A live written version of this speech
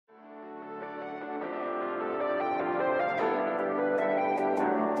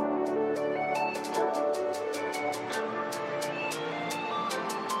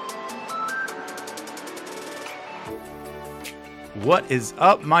What is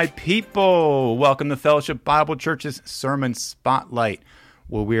up, my people? Welcome to Fellowship Bible Church's Sermon Spotlight,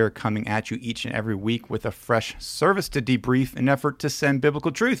 where we are coming at you each and every week with a fresh service to debrief in an effort to send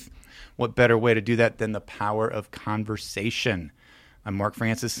biblical truth. What better way to do that than the power of conversation? I'm Mark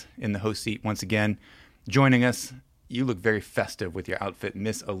Francis in the host seat once again. Joining us, you look very festive with your outfit,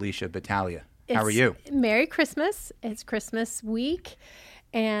 Miss Alicia Battaglia. How are you? Merry Christmas. It's Christmas week.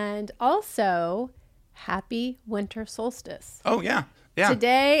 And also, happy winter solstice. Oh, yeah. Yeah.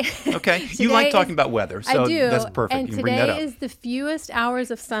 Today. Okay. You like talking about weather, so I do. That's perfect. And you can bring that up. today is the fewest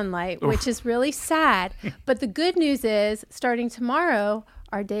hours of sunlight, which is really sad. But the good news is, starting tomorrow,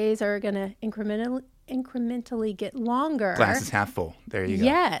 our days are going to incrementally get longer. Glass is half full. There you go.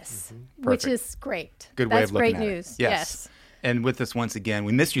 Yes. Mm-hmm. Which is great. Good way of looking That's at great news. it. Yes. And with us once again,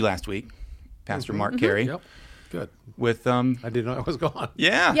 we missed you last week, Pastor Mark Carey. Yep. Good. With I didn't know I was gone.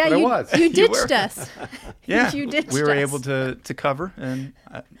 yeah, Yeah, But I was. you You ditched were. us. yeah, You ditched we were us. able to cover, and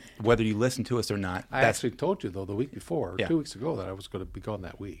whether you listen to us or not, I actually told you, though, the week before, Yeah. 2 weeks ago, that I was going to be gone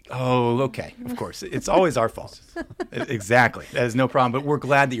that week. Oh, okay. Of course, it's always our fault. Exactly, that is no problem. But we're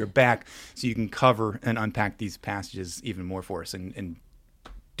glad that you're back, so you can cover and unpack these passages even more for us and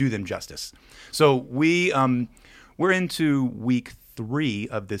do them justice. So we're into week 3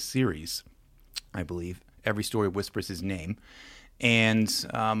 of this series, I believe. Every story whispers his name. And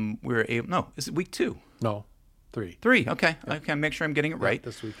we're able... No, is it week 2? No, 3. 3, okay. Okay, make sure I'm getting it right.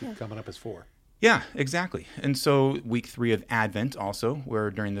 This week coming up is 4. Yeah, exactly. And so week 3 of Advent also,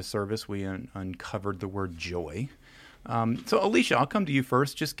 where during the service we uncovered the word joy. So Alicia, I'll come to you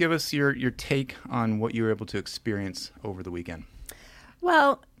first. Just give us your take on what you were able to experience over the weekend.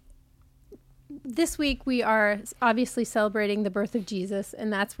 Well, this week we are obviously celebrating the birth of Jesus,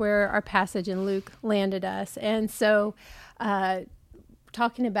 and that's where our passage in Luke landed us. And so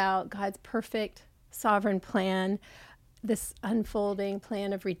talking about God's perfect sovereign plan, this unfolding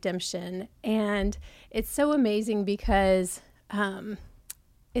plan of redemption. And it's so amazing because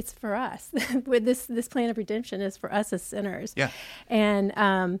it's for us. With this plan of redemption is for us as sinners. Yeah.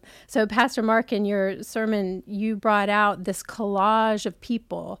 And so Pastor Mark, in your sermon, you brought out this collage of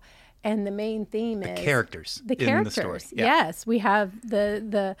people. And the main theme is Characters the in characters. the story. Yeah. Yes, we have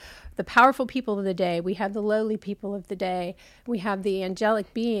the powerful people of the day. We have the lowly people of the day. We have the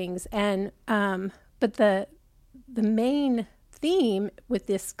angelic beings. And but the main theme with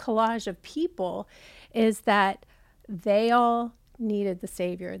this collage of people is that they all needed the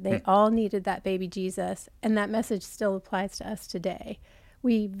Savior. They all needed that baby Jesus, and that message still applies to us today.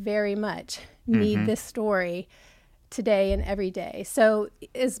 We very much need this story today and every day. So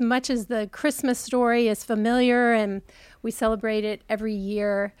as much as the Christmas story is familiar and we celebrate it every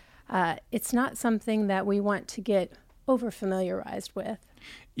year, it's not something that we want to get over familiarized with.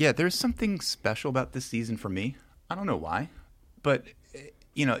 Yeah, there's something special about this season for me. I don't know why, but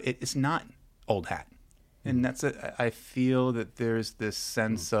it's not old hat. And I feel that there's this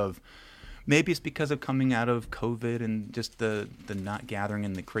sense of, maybe it's because of coming out of COVID and just the not gathering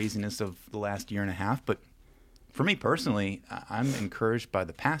and the craziness of the last year and a half, but for me personally, I'm encouraged by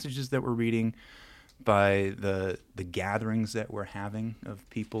the passages that we're reading, by the gatherings that we're having of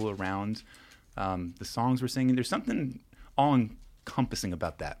people around, the songs we're singing. There's something all-encompassing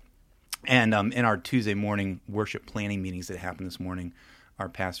about that. And in our Tuesday morning worship planning meetings that happened this morning, our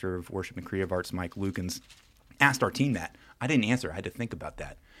pastor of worship and creative arts, Mike Lukens, asked our team that. I didn't answer. I had to think about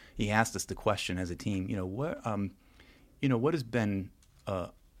that. He asked us the question as a team, what has been a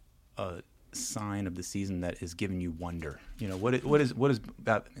sign of the season that has given you wonder? What is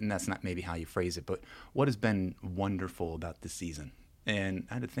about, and that's not maybe how you phrase it, but what has been wonderful about this season? And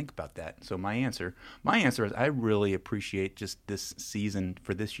I had to think about that. So my answer is I really appreciate just this season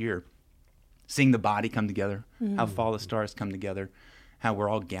for this year, seeing the body come together, how Fall of Stars come together, how we're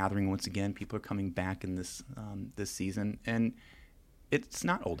all gathering once again. People are coming back in this season, and it's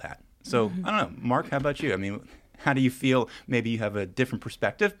not old hat. So I don't know, Mark, how about you? I mean, how do you feel? Maybe you have a different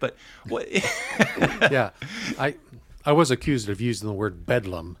perspective, but what? Yeah. I was accused of using the word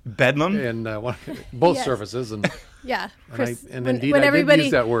bedlam. Bedlam? In both Yes. services. And, Yeah, Chris, and when indeed, I did everybody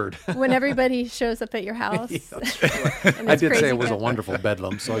use that word. when everybody shows up at your house, and I it's did say crazy it was a good. wonderful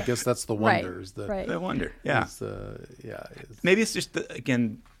bedlam, so I guess that's the Right, wonder. Is the, right. I wonder. Yeah. is, it's- Maybe it's just,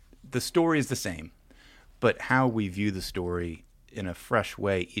 the story is the same, but how we view the story in a fresh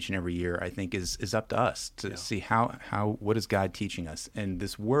way each and every year, I think is up to us to see how what is God teaching us. And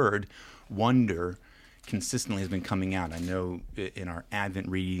this word, wonder, consistently has been coming out. I know in our Advent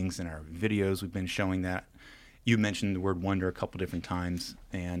readings and our videos, we've been showing that. You mentioned the word wonder a couple different times,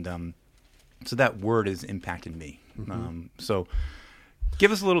 and so that word has impacted me. So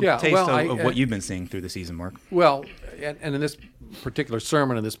Give us a little Yeah, taste well, of what you've been seeing through the season, Mark. Well, and in this particular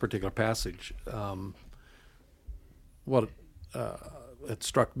sermon, in this particular passage, what it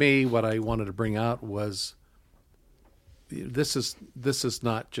struck me, what I wanted to bring out was this is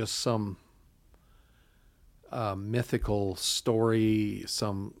not just some mythical story,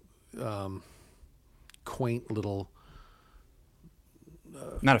 some quaint little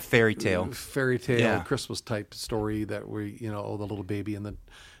Not a fairy tale. Yeah. Christmas type story that the little baby in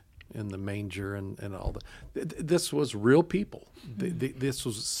the manger and all that. This was real people. This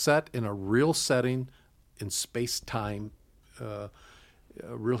was set in a real setting, in space time, a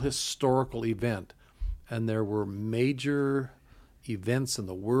real historical event, and there were major events in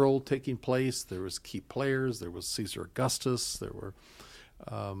the world taking place. There was key players. There was Caesar Augustus. There were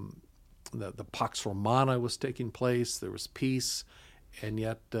the Pax Romana was taking place. There was peace. And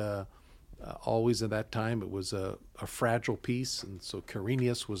yet, always at that time, it was a fragile peace, and so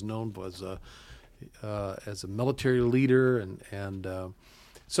Quirinius was known as a military leader, and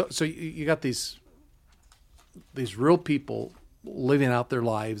so you got these real people living out their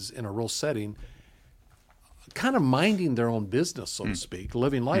lives in a real setting, kind of minding their own business, so to speak,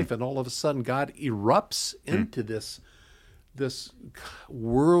 living life, and all of a sudden, God erupts into this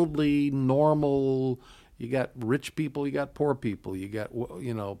worldly, normal. You got rich people, you got poor people, you got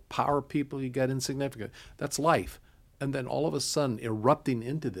power people, you got insignificant. That's life. And then all of a sudden, erupting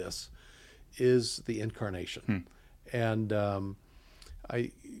into this is the incarnation. And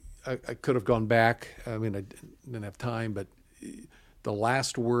I could have gone back. I mean, I didn't have time, but the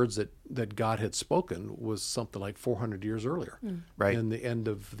last words that God had spoken was something like 400 years earlier, right, in the end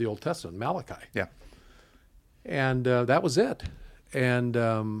of the Old Testament, Malachi. Yeah. And that was it.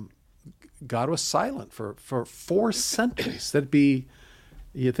 And God was silent for 4 centuries. That'd be,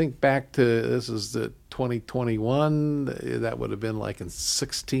 you think back to, this is the 2021, that would have been like in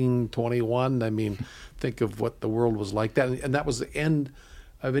 1621. I mean, think of what the world was like then. And that was the end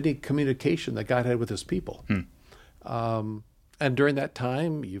of any communication that God had with his people. And during that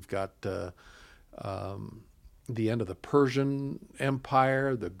time, you've got the end of the Persian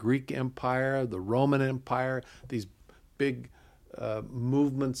Empire, the Greek Empire, the Roman Empire, these big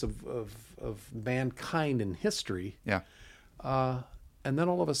movements of mankind in history. Yeah. And then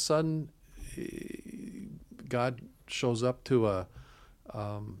all of a sudden, God shows up to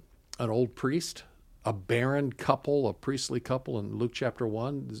an old priest, a barren couple, a priestly couple in Luke chapter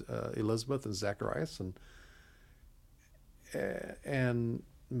 1, Elizabeth and Zacharias, and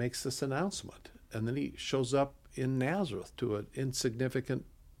makes this announcement. And then he shows up in Nazareth to an insignificant,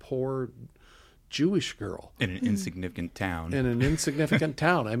 poor Jewish girl in an insignificant town. In an insignificant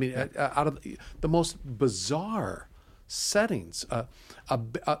town. I mean, out of the most bizarre settings.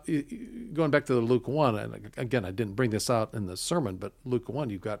 Going back to the Luke 1, and again, I didn't bring this out in the sermon, but Luke 1,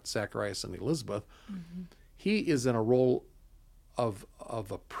 you've got Zacharias and Elizabeth. He is in a role of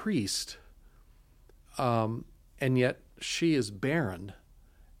a priest, and yet she is barren,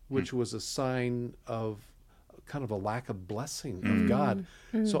 which was a sign of kind of a lack of blessing of God.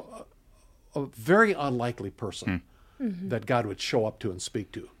 So a very unlikely person that God would show up to and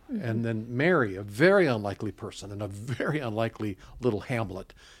speak to. And then Mary, a very unlikely person in a very unlikely little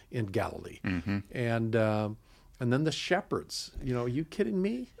hamlet in Galilee. And then the shepherds. Are you kidding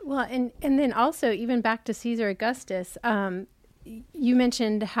me? Well, and then also even back to Caesar Augustus, you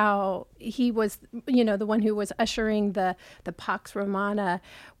mentioned how he was, the one who was ushering the Pax Romana,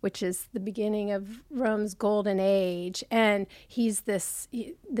 which is the beginning of Rome's golden age, and he's this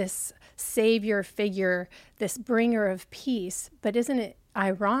savior figure, this bringer of peace. But isn't it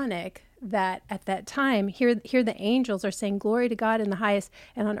ironic that at that time, here the angels are saying, "Glory to God in the highest,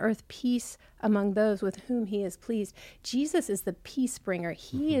 and on earth peace among those with whom he is pleased." Jesus is the peace bringer.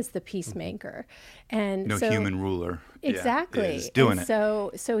 He is the peacemaker. And no human ruler. Exactly. Is doing it.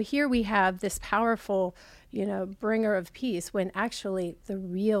 So here we have this powerful, bringer of peace, when actually the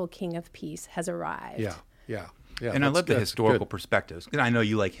real King of Peace has arrived. Yeah. And I love the historical perspectives. And I know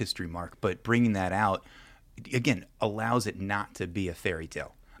you like history, Mark, but bringing that out, again, allows it not to be a fairy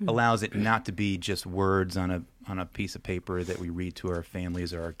tale. Allows it not to be just words on a piece of paper that we read to our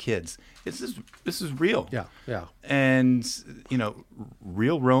families or our kids. This is real. Yeah. And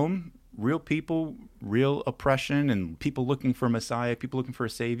real Rome, real people, real oppression, and people looking for a Messiah, people looking for a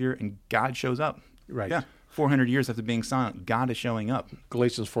Savior, and God shows up. Right. Yeah. 400 years after being silent, God is showing up.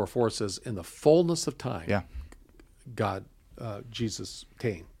 Galatians 4:4 says, "In the fullness of time, God, Jesus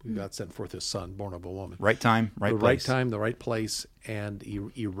came. God sent forth his son, born of a woman. Right time, right place. Right time, the right place, and he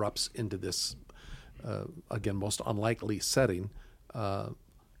erupts into this, again, most unlikely setting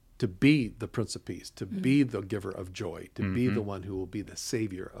to be the Prince of Peace, to be the giver of joy, to be the one who will be the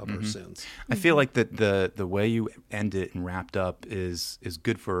savior of our sins. I feel like that the way you end it and wrapped up is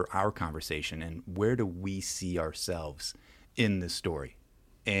good for our conversation. And where do we see ourselves in this story?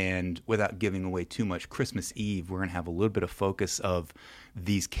 And without giving away too much, Christmas Eve, we're going to have a little bit of focus of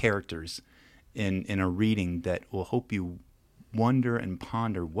these characters in a reading that will help you wonder and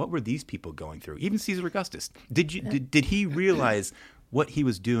ponder, what were these people going through? Even Caesar Augustus. Did he realize what he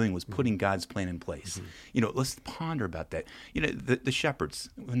was doing was putting God's plan in place? Let's ponder about that. The shepherds,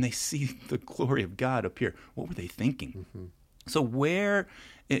 when they see the glory of God appear, what were they thinking? So where,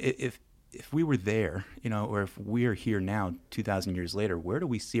 if we were there, or if we are here now, 2,000 years later, where do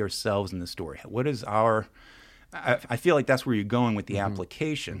we see ourselves in the story? What is our... I feel like that's where you're going with the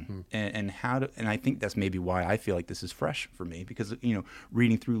application, and how to, and I think that's maybe why I feel like this is fresh for me, because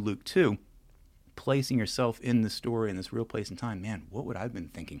reading through Luke 2, placing yourself in the story in this real place and time, man, what would I have been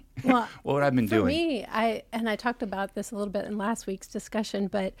thinking? Well, what would I have been doing? For me, I talked about this a little bit in last week's discussion,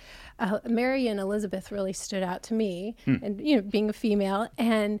 but Mary and Elizabeth really stood out to me, and being a female,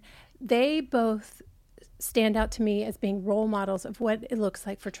 and they both stand out to me as being role models of what it looks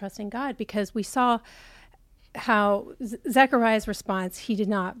like for trusting God, because we saw how Zechariah's response, he did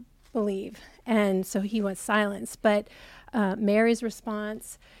not believe, and so he was silenced. But Mary's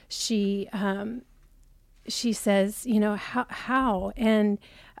response, she says, how, and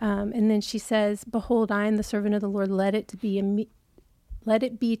then she says, "Behold, I am the servant of the Lord. Let it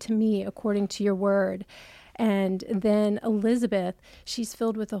be to me according to your word." And then Elizabeth, she's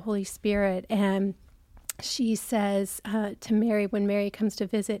filled with the Holy Spirit, and she says to Mary, when Mary comes to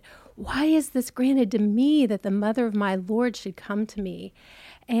visit, "Why is this granted to me, that the mother of my Lord should come to me?"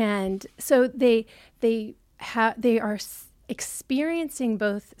 And so they are experiencing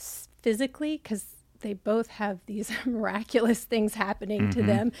both physically, because they both have these miraculous things happening to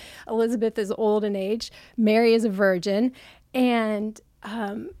them. Elizabeth is old in age, Mary is a virgin, and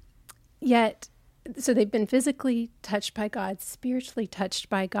yet, so they've been physically touched by God, spiritually touched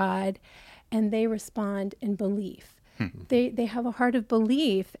by God, and they respond in belief. They have a heart of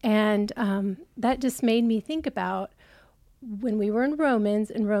belief, and that just made me think about when we were in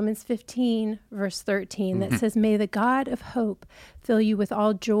Romans 15, verse 13, that says, "May the God of hope fill you with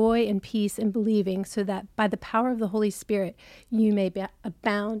all joy and peace in believing, so that by the power of the Holy Spirit you may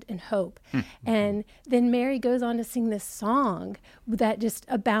abound in hope." And then Mary goes on to sing this song that just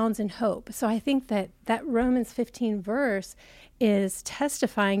abounds in hope. So I think that Romans 15 verse is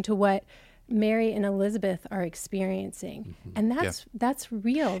testifying to what Mary and Elizabeth are experiencing, and that's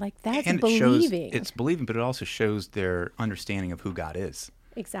real. Like, that's and believing. It's believing, but it also shows their understanding of who God is,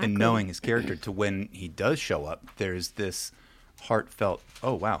 Exactly, and knowing His character. To when He does show up, there's this heartfelt,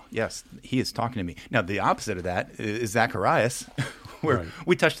 "Oh wow, yes, He is talking to me." Now, the opposite of that is Zacharias, where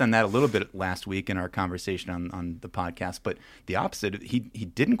we touched on that a little bit last week in our conversation on the podcast. But the opposite, he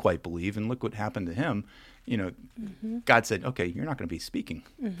didn't quite believe, and look what happened to him. God said, "Okay, you're not going to be speaking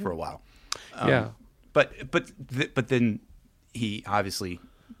for a while." But then he obviously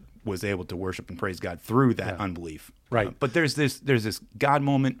was able to worship and praise God through that unbelief. Right. But there's this God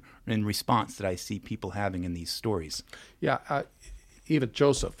moment in response that I see people having in these stories. Yeah. Even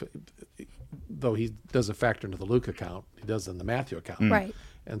Joseph, though he doesn't factor into the Luke account, he does in the Matthew account. Right.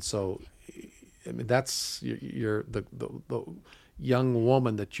 And so, I mean, that's you're the young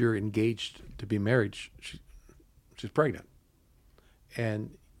woman that you're engaged to be married. She's pregnant,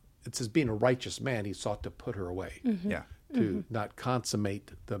 and it says, being a righteous man, he sought to put her away, to not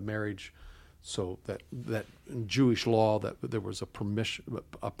consummate the marriage, so that in Jewish law that there was a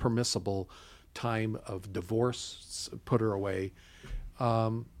permissible time of divorce, put her away,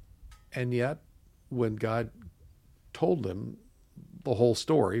 and yet when God told him the whole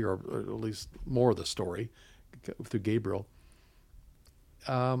story, or at least more of the story through Gabriel,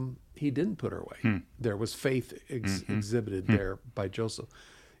 he didn't put her away. There was faith exhibited there by Joseph.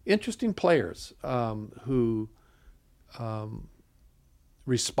 Interesting players who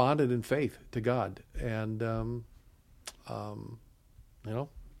responded in faith to God, and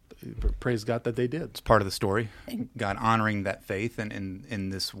praise God that they did. It's part of the story. God honoring that faith, and in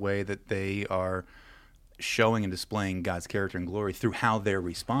this way that they are showing and displaying God's character and glory through how they're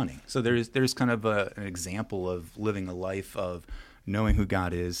responding. So there's kind of an example of living a life of knowing who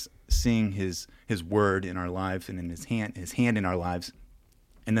God is, seeing His word in our lives and in His hand in our lives,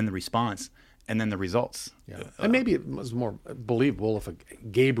 and then the response, and then the results. Yeah. And maybe it was more believable if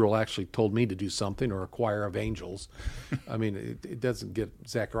Gabriel actually told me to do something, or a choir of angels. I mean, it doesn't get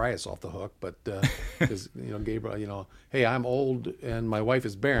Zacharias off the hook, but because Gabriel, hey, I'm old and my wife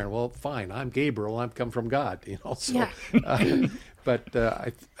is barren. Well, fine, I'm Gabriel. I've come from God. So, But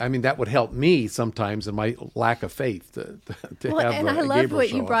I mean, that would help me sometimes in my lack of faith to have and I a loved Gabriel what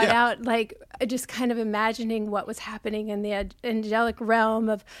show you up. brought out, like just kind of imagining what was happening in the angelic realm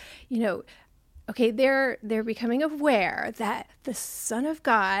of, okay, they're becoming aware that the Son of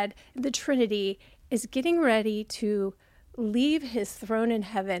God, the Trinity, is getting ready to leave his throne in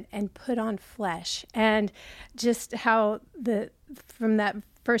heaven and put on flesh. And just how from that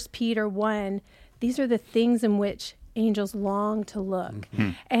 1 Peter 1, these are the things in which angels long to look.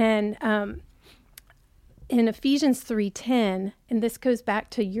 Mm-hmm. And in Ephesians 3:10, and this goes back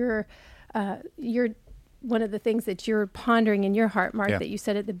to your one of the things that you're pondering in your heart, Mark, that you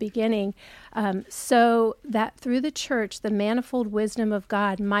said at the beginning, so that through the church, the manifold wisdom of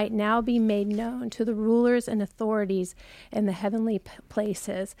God might now be made known to the rulers and authorities in the heavenly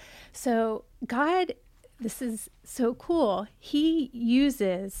places. So God, this is so cool. He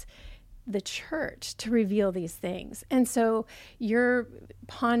uses the church to reveal these things. And so your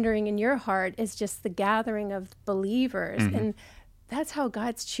pondering in your heart is just the gathering of believers. Mm-hmm. And that's how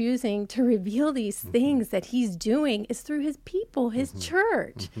God's choosing to reveal these things that he's doing is through his people, his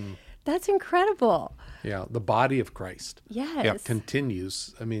church. Mm-hmm. That's incredible. Yeah, the body of Christ. Yes.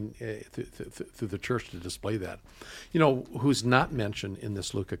 Continues, I mean, through the church to display that. Who's not mentioned in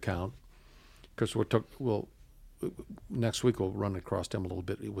this Luke account, because next week we'll run across him a little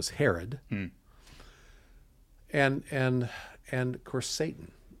bit. It was Herod, and of course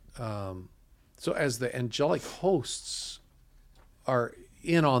Satan. So as the angelic hosts are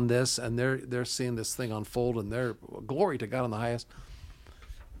in on this, and they're seeing this thing unfold, and they're glory to God in the highest.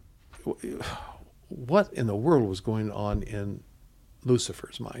 What in the world was going on in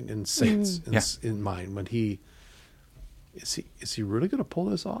Lucifer's mind, in Satan's in mind when is he really going to pull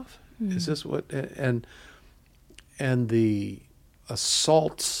this off? Is this what and the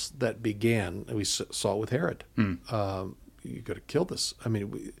assaults that began, we saw it with Herod. You got to kill this. I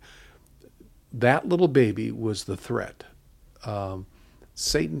mean, that little baby was the threat.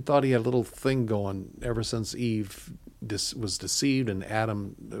 Satan thought he had a little thing going ever since Eve was deceived and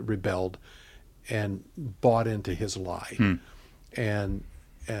Adam rebelled and bought into his lie. And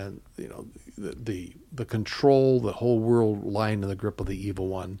the control, the whole world lying in the grip of the evil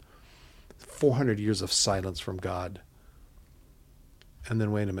one. 400 years of silence from God. And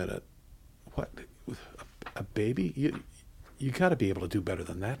then wait a minute. What? A baby? You got to be able to do better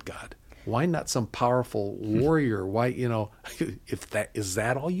than that, God. Why not some powerful warrior? Why, is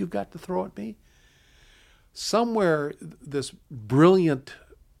that all you've got to throw at me? Somewhere this brilliant,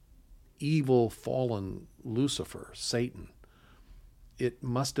 evil, fallen Lucifer, Satan, it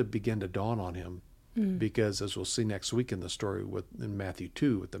must have begun to dawn on him. Because as we'll see next week in the story in Matthew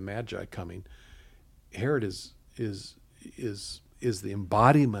 2 with the Magi coming, Herod is the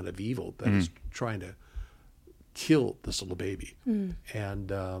embodiment of evil that is trying to kill this little baby. And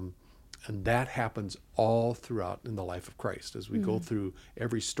that happens all throughout in the life of Christ. As we go through,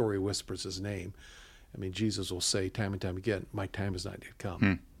 every story whispers his name. I mean, Jesus will say time and time again, my time has not yet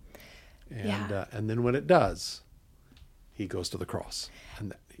come. And then when it does, he goes to the cross.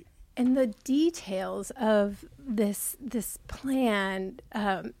 And the details of this plan,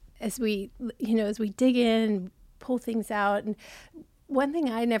 as we dig in, pull things out, and one thing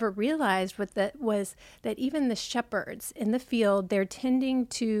I never realized was that even the shepherds in the field, they're tending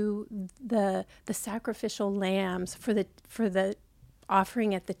to the sacrificial lambs for the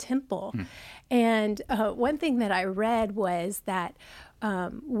offering at the temple. And one thing that I read was that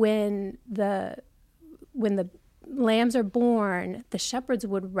when the lambs are born, the shepherds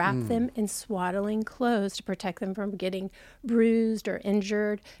would wrap them in swaddling clothes to protect them from getting bruised or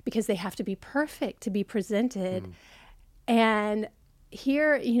injured, because they have to be perfect to be presented. And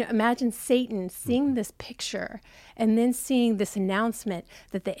here, imagine Satan seeing this picture and then seeing this announcement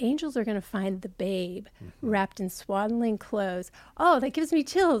that the angels are going to find the babe wrapped in swaddling clothes. Oh, that gives me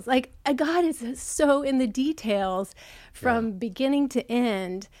chills. Like, God is so in the details from beginning to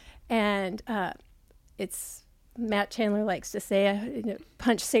end. And it's... Matt Chandler likes to say,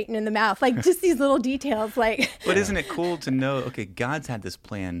 punch Satan in the mouth, like just these little details. Like, but isn't it cool to know? Okay, God's had this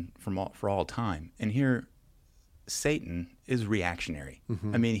plan for all time, and here, Satan is reactionary.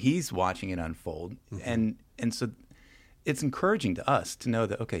 I mean, he's watching it unfold, and so it's encouraging to us to know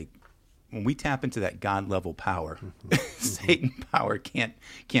that when we tap into that God level power, Satan power can't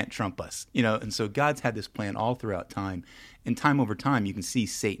trump us. And so God's had this plan all throughout time, and time over time, you can see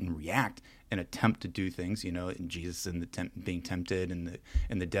Satan react and attempt to do things, and Jesus being tempted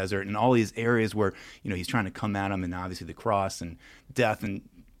in the desert, and all these areas where, he's trying to come at him, and obviously the cross and death, and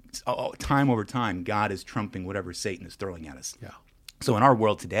time over time, God is trumping whatever Satan is throwing at us. Yeah. So in our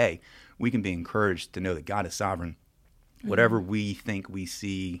world today, we can be encouraged to know that God is sovereign. whatever we think we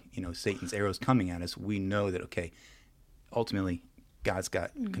see, Satan's arrows coming at us, we know that, okay, ultimately God's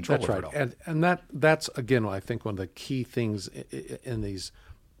got control That's over right. it all. And that's again, I think one of the key things in these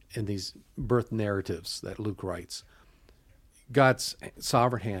birth narratives that Luke writes. God's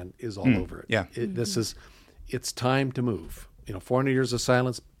sovereign hand is all over it. Yeah. It's time to move. 400 years of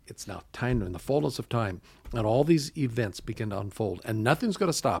silence. It's now time, in the fullness of time, and all these events begin to unfold, and nothing's going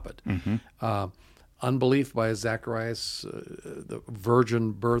to stop it. Unbelief by Zacharias, the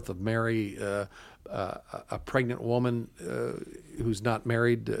virgin birth of Mary, a pregnant woman who's not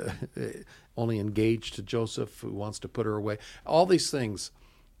married, only engaged to Joseph, who wants to put her away. All these things,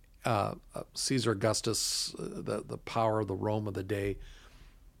 Caesar Augustus, the power of the Rome of the day,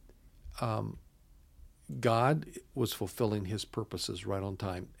 God was fulfilling his purposes right on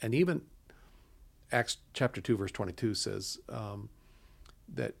time. And even Acts chapter 2, verse 22 says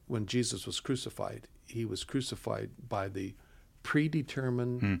that when Jesus was crucified, he was crucified by the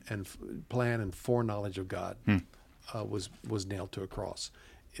predetermined and plan and foreknowledge of God. Was nailed to a cross.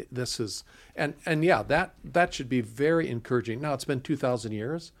 This is and yeah, that should be very encouraging. Now it's been 2,000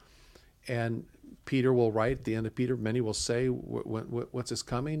 years, and Peter will write at the end of Peter. Many will say, "What's his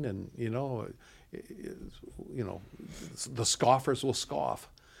coming?" And the scoffers will scoff.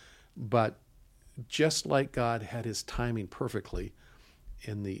 But just like God had his timing perfectly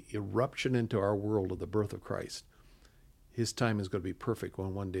in the eruption into our world of the birth of Christ, his time is going to be perfect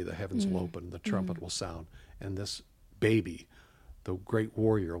when one day the heavens will open, the trumpet will sound, and this baby, the great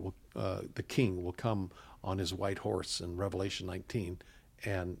warrior, the king, will come on his white horse in Revelation 19,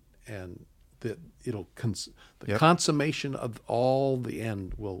 and that it'll consummation of all the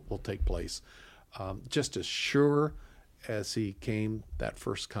end will take place, just as sure as he came that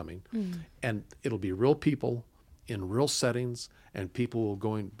first coming, and it'll be real people in real settings, and people will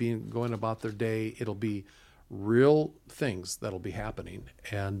going about their day. It'll be real things that'll be happening,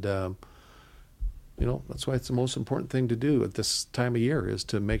 and that's why it's the most important thing to do at this time of year is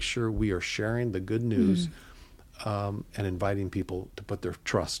to make sure we are sharing the good news, and inviting people to put their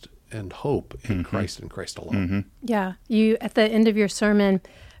trust and hope in Christ and Christ alone. Yeah, you at the end of your sermon,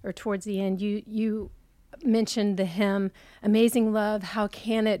 or towards the end, you mentioned the hymn, "Amazing Love, how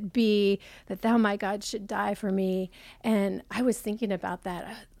can it be that thou, my God, should die for me?" And I was thinking about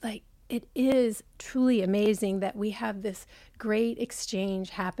that, like, it is truly amazing that we have this great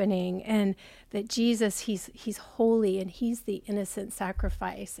exchange happening, and that Jesus, he's holy, and he's the innocent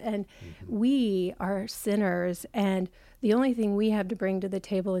sacrifice, and we are sinners, and the only thing we have to bring to the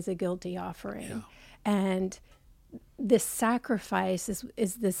table is a guilty offering. And this sacrifice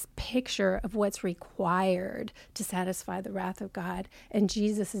is this picture of what's required to satisfy the wrath of God, and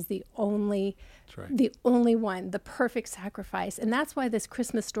Jesus is the only one, the perfect sacrifice. And that's why this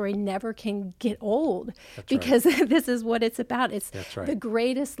Christmas story never can get old, because this is what it's about. It's the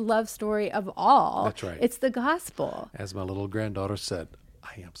greatest love story of all. That's right. It's the gospel. As my little granddaughter said,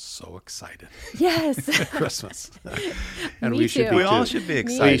 I am so excited. Yes. Christmas. And Me we should too. be We too. all should be We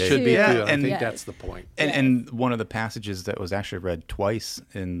excited. should be too. Yeah, And I and- think Yes. that's the point. And one of the passages that was actually read twice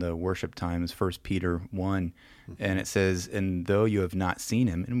in the worship time is 1 Peter 1. And it says, "And though you have not seen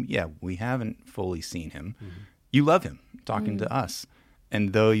him," and yeah, we haven't fully seen him, "you love him," talking to us.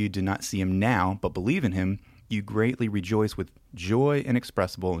 "And though you do not see him now, but believe in him, you greatly rejoice with joy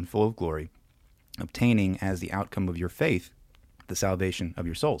inexpressible and full of glory, obtaining as the outcome of your faith the salvation of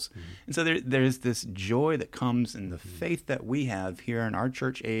your souls." And so there's this joy that comes in the faith that we have here in our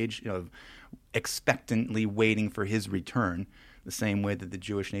church age, of expectantly waiting for his return, the same way that the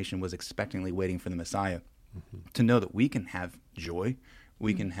Jewish nation was expectantly waiting for the Messiah. To know that we can have joy,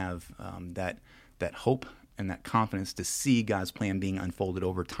 we can have that hope and that confidence to see God's plan being unfolded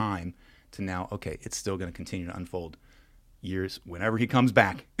over time, to now, okay, it's still going to continue to unfold years. Whenever he comes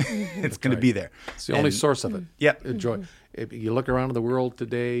back, it's going to be there. It's the only source of it. Yep. Joy. If you look around the world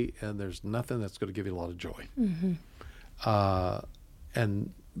today, and there's nothing that's going to give you a lot of joy.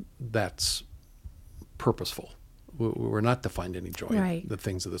 And that's purposeful. We're not to find any joy in the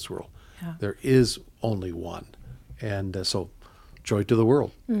things of this world. Yeah. There is only one. And so joy to the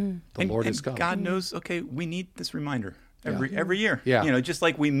world. The Lord is come. God knows, okay, we need this reminder every year. Yeah. Just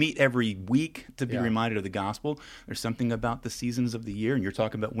like we meet every week to be Yeah. reminded of the gospel. There's something about the seasons of the year, and you're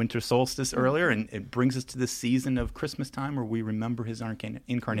talking about winter solstice earlier, and it brings us to this season of Christmas time where we remember his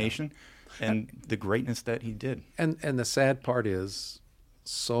incarnation and the greatness that he did. And the sad part is,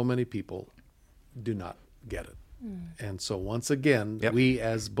 so many people do not get it. And so once again, we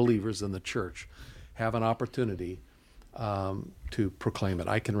as believers in the church have an opportunity to proclaim it.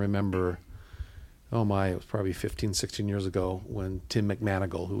 I can remember, it was probably 15, 16 years ago when Tim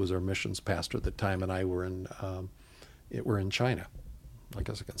McManigal, who was our missions pastor at the time, and I were in we're in China. I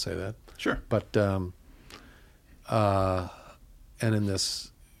guess I can say that. Sure. But and in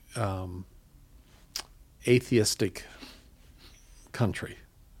this atheistic country,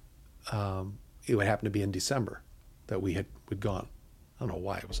 it would happen to be in December that we'd gone. I don't know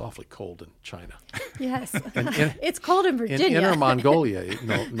why. It was awfully cold in China. Yes. In- It's cold in in Virginia. Inner Mongolia.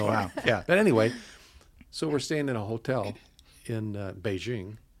 No. Wow. Yeah. But anyway, so we're staying in a hotel in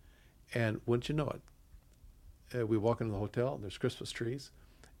Beijing, and wouldn't you know it, we walk into the hotel, and there's Christmas trees,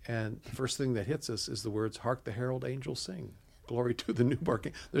 and the first thing that hits us is the words, "Hark the herald angels sing, glory to the newborn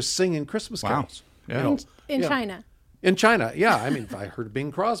King." They're singing Christmas Wow. carols. Yeah. in yeah. China. In China, yeah. I mean, I heard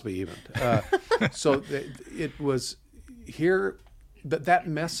Bing Crosby even. So it was here. That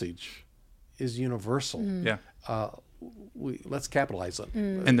message is universal. Yeah. Let's capitalize on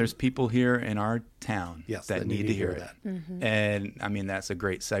it. And there's people here in our town Yes, that need to hear it. And I mean, that's a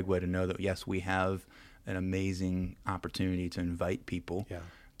great segue to know that, yes, we have an amazing opportunity to invite people Yeah.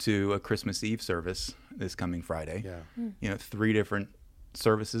 to a Christmas Eve service this coming Friday. Yeah. 3 different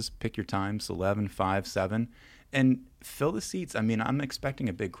services. Pick your times, 11, 5, 7, and fill the seats. I mean, I'm expecting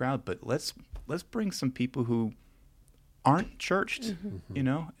a big crowd, but let's bring some people who aren't churched,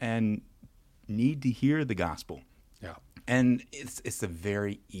 and need to hear the gospel. Yeah. And it's a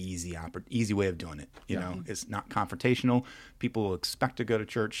very easy way of doing it. You know, it's not confrontational. People will expect to go to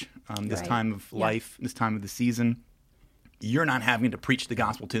church this Right. time of life, this time of the season. You're not having to preach the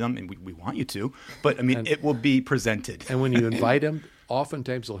gospel to them, and we want you to. But I mean, it will be presented. And when you invite them,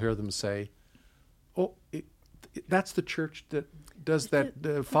 oftentimes you'll hear them say, "Oh, that's the church that does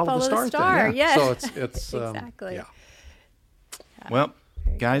that follow the star thing." yes. So it's Exactly. yeah. Well,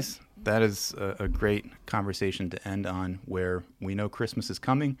 guys, that is a great conversation to end on, where we know Christmas is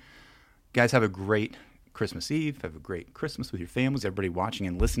coming. Guys, have a great Christmas Eve. Have a great Christmas with your families, everybody watching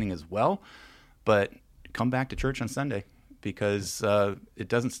and listening as well. But come back to church on Sunday, because it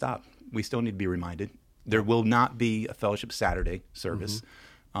doesn't stop. We still need to be reminded. There will not be a Fellowship Saturday service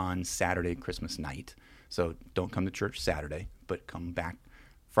on Saturday, Christmas night. So don't come to church Saturday, but come back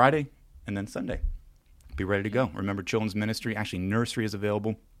Friday and then Sunday. Be ready to go. Remember, children's ministry, actually nursery is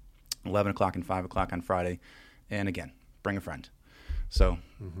available, 11 o'clock and 5 o'clock on Friday. And again, bring a friend. So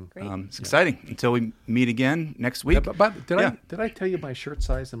Great. it's exciting. Until we meet again next week. Yeah, but did I tell you my shirt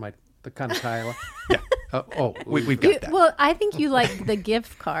size and the kind of tie I like? Yeah. We've got that. Well, I think you like the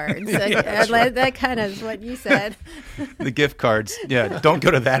gift cards. That kind of is what you said. The gift cards. Yeah, don't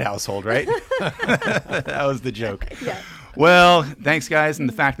go to that household, right? That was the joke. Yeah. Well, thanks, guys. And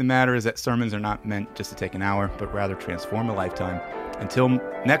the fact of the matter is that sermons are not meant just to take an hour, but rather transform a lifetime. Until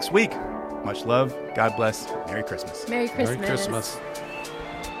next week, much love. God bless. Merry Christmas. Merry Christmas. Merry Christmas.